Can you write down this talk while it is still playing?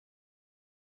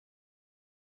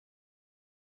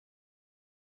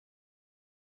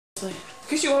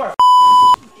Because you are.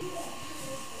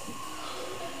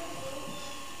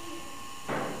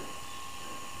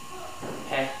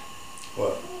 Hey.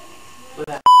 What? Look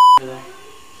at that over there.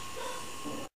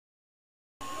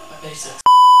 I bet he sucks.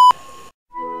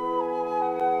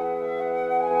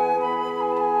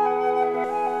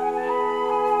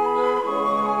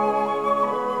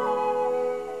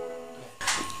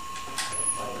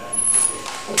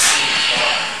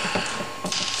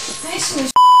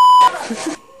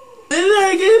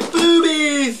 I get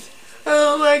boobies! I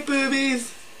don't like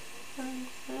boobies.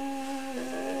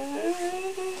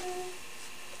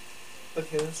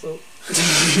 Okay, that's all.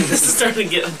 This is starting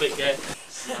to get a bit gay.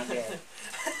 Not gay.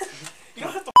 You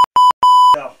don't have to.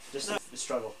 No, just the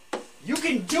struggle. You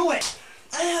can do it!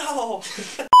 Ow!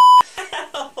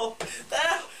 Ow!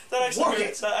 That actually Work hurt.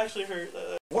 it. That actually hurt.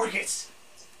 Work it!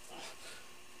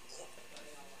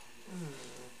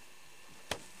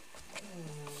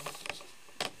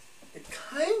 It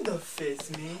kind of fits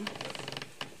me.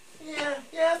 Yeah,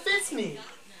 it fits me.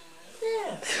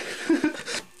 Yeah.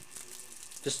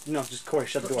 Just Corey,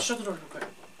 shut the door. Shut the door real quick.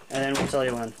 And then we'll tell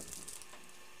you when.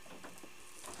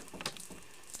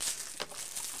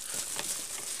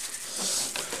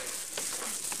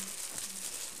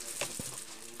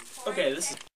 Okay,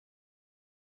 this is.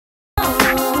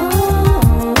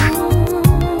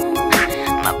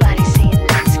 My body's saying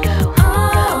let's go,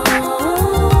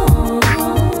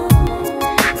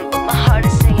 but my heart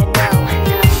is saying no.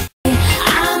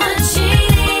 I'm a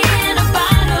genie in a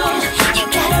bottle. You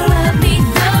gotta rub me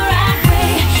the right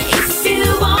way. If you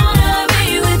wanna be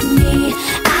with me,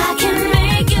 I can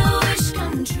make your wish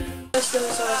come true.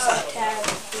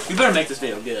 You better make this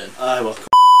video good. I will.